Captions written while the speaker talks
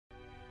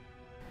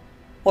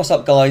What's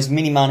up guys,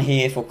 Miniman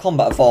here for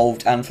Combat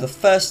Evolved, and for the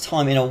first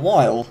time in a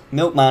while,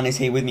 Milkman is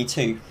here with me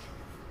too.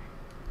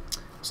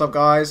 What's up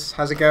guys,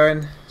 how's it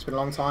going? It's been a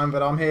long time,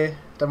 but I'm here.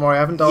 Don't worry,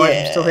 I haven't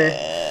died, I'm still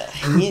here.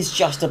 He is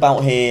just about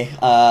here.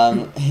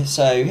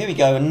 So here we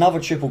go, another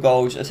triple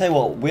gold. I tell you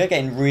what, we're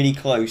getting really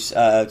close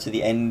to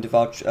the end of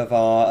our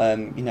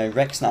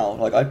Rex now.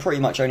 Like, I pretty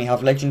much only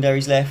have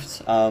legendaries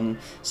left,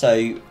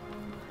 so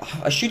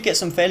I should get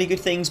some fairly good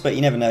things, but you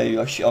never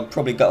know. I've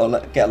probably get a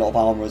lot of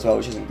armor as well,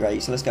 which isn't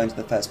great. So let's go into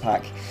the first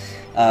pack.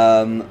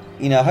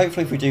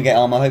 Hopefully if we do get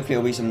armor, hopefully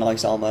it'll be some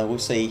nice armor. We'll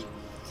see.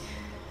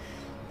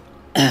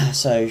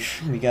 So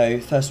here we go.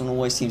 First one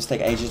always seems to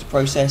take ages to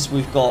process.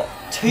 We've got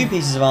 2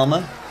 pieces of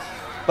armor,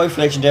 both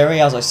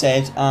legendary, as I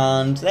said,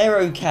 and they're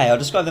okay. I'll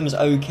describe them as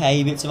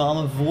okay bits of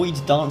armor.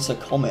 Void Dancer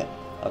Comet.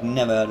 I've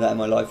never heard that in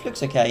my life.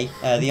 Looks okay.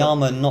 The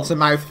armor not. It's a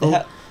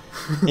mouthful.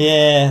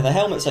 Yeah, the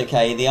helmet's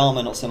okay, the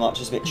armour not so much,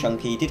 it's a bit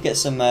chunky. Did get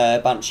some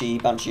Banshee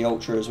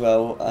Ultra as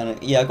well,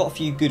 and yeah, I got a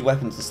few good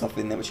weapons and stuff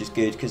in there, which is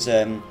good, because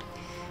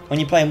when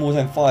you play a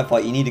Warzone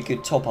Firefight, you need a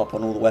good top-up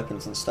on all the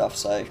weapons and stuff,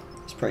 so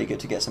it's pretty good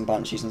to get some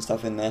Banshees and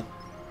stuff in there.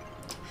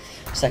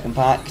 Second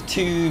pack,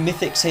 2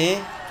 Mythics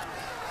here.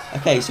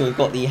 Okay, so we've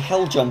got the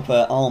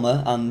Helljumper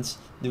armour and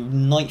the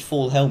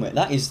Nightfall helmet.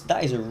 That is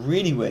a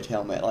really weird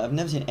helmet, like, I've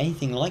never seen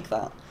anything like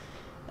that.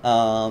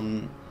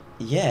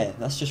 Yeah,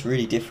 that's just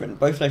really different.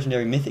 Both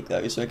legendary mythic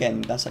though, so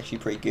again, that's actually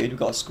pretty good. We've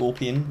got a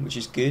scorpion, which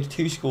is good.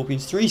 2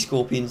 scorpions, 3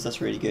 scorpions,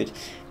 that's really good.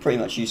 Pretty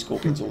much use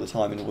scorpions all the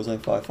time in a Warzone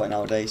Firefight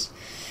nowadays.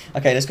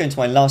 Okay, let's go into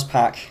my last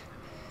pack.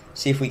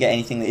 See if we get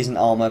anything that isn't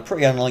armour.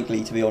 Pretty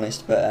unlikely to be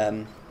honest, but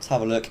let's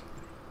have a look.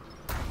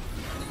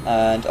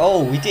 And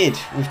oh, we did.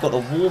 We've got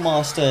the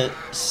Warmaster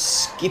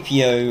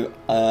Scipio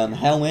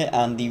helmet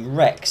and the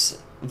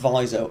Rex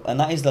visor, and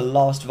that is the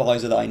last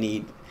visor that I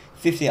need.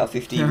 50 out of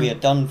 50. We are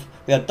done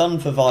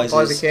for visors.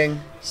 Visor King.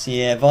 So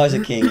yeah,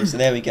 Visor King. So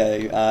there we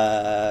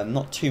go.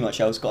 Not too much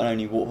else. Got an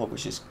only Warthog,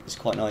 which is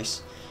quite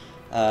nice.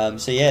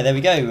 So yeah, there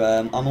we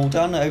go. I'm all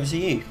done. Over to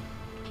you.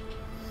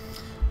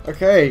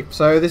 Okay,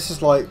 so this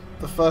is like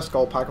the first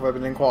gold pack I've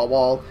opened in quite a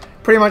while.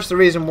 Pretty much the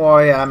reason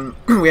why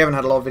we haven't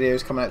had a lot of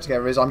videos coming out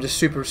together is I'm just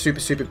super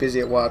busy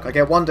at work. I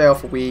get 1 day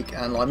off a week,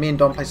 and like me and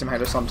Don play some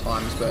Halo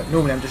sometimes, but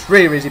normally I'm just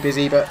really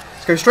busy. But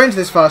let's go straight into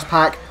this first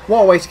pack.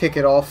 What a way to kick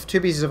it off.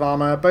 2 pieces of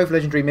armor, both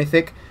legendary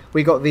mythic.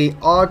 We got the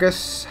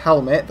Argus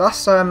helmet.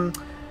 That's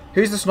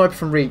who's the sniper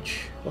from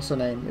Reach? What's her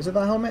name? Is it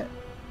that helmet?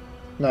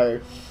 No,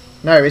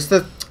 it's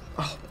the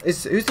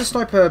who's the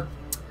sniper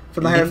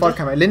from the Halo 5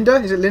 camo? Linda?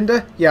 Is it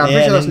Linda? Yeah, I'm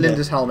pretty sure that's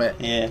Linda's helmet.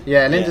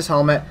 Yeah, Linda's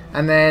helmet.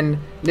 And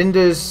then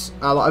Linda's,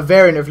 like a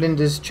variant of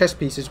Linda's chest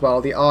piece as well,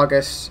 the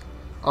Argus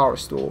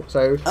Aristor.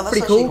 So,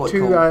 pretty cool.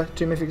 Two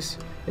mythics.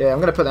 Yeah, I'm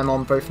going to put them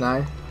on both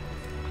now.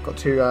 Got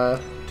two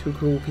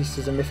cool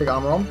pieces of mythic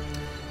armor on.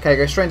 Okay,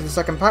 go straight into the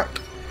second pack.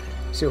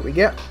 See what we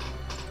get.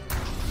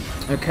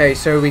 Okay,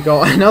 so we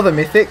got another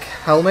mythic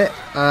helmet.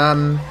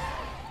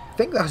 I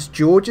think that's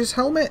George's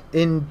helmet,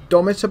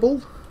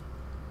 Indomitable.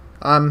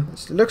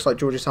 It looks like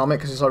George's helmet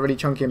because it's like really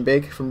chunky and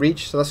big from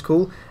Reach, so that's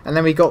cool. And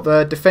then we got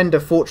the Defender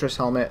Fortress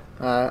helmet,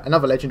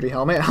 another legendary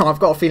helmet. I've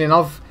got a feeling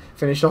I've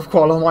finished off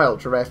quite a lot of my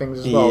ultra rare things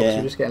as well. Yeah. So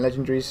you're just getting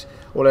legendaries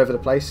all over the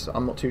place.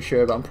 I'm not too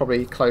sure, but I'm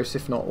probably close,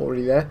 if not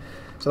already there.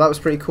 So that was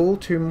pretty cool.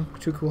 Two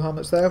cool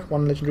helmets there,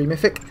 1 legendary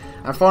mythic.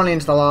 And finally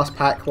into the last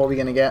pack, what are we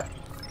going to get?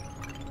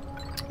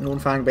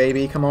 Nornfang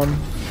baby, come on.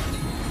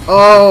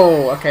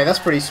 Oh, okay, that's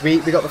pretty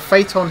sweet. We got the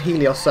Phaeton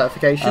Helios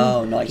certification.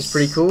 Oh, nice. Which is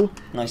pretty cool.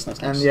 Nice.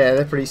 And yeah,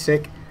 they're pretty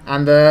sick.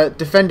 And the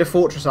Defender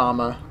Fortress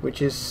armor,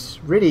 which is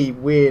really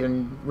weird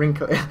and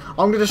wrinkly. I'm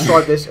going to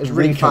describe this as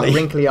really fat,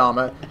 wrinkly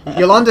armor.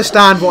 You'll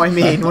understand what I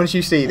mean once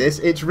you see this.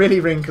 It's really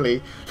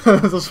wrinkly.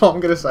 That's what I'm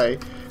going to say.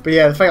 But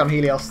yeah, the Phaeton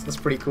Helios, that's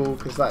pretty cool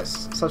because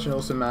that's such an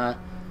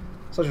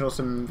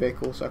awesome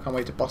vehicle. So I can't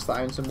wait to bust that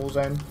out in some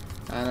Warzone.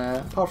 And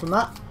apart from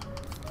that,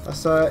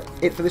 that's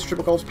it for this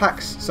triple golds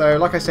packs. So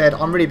like I said,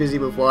 I'm really busy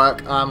with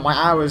work. My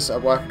hours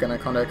at work are going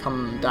to kind of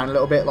come down a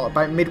little bit, like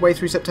about midway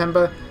through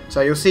September.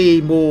 So you'll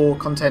see more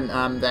content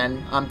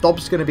then.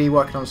 Dob's going to be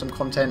working on some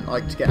content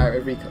like to get out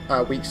every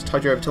week to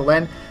tide you over till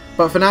then.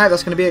 But for now,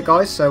 that's going to be it,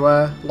 guys. So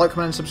like,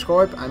 comment, and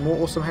subscribe, and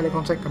more awesome Halo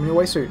content coming your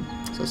way soon.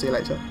 So see you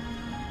later.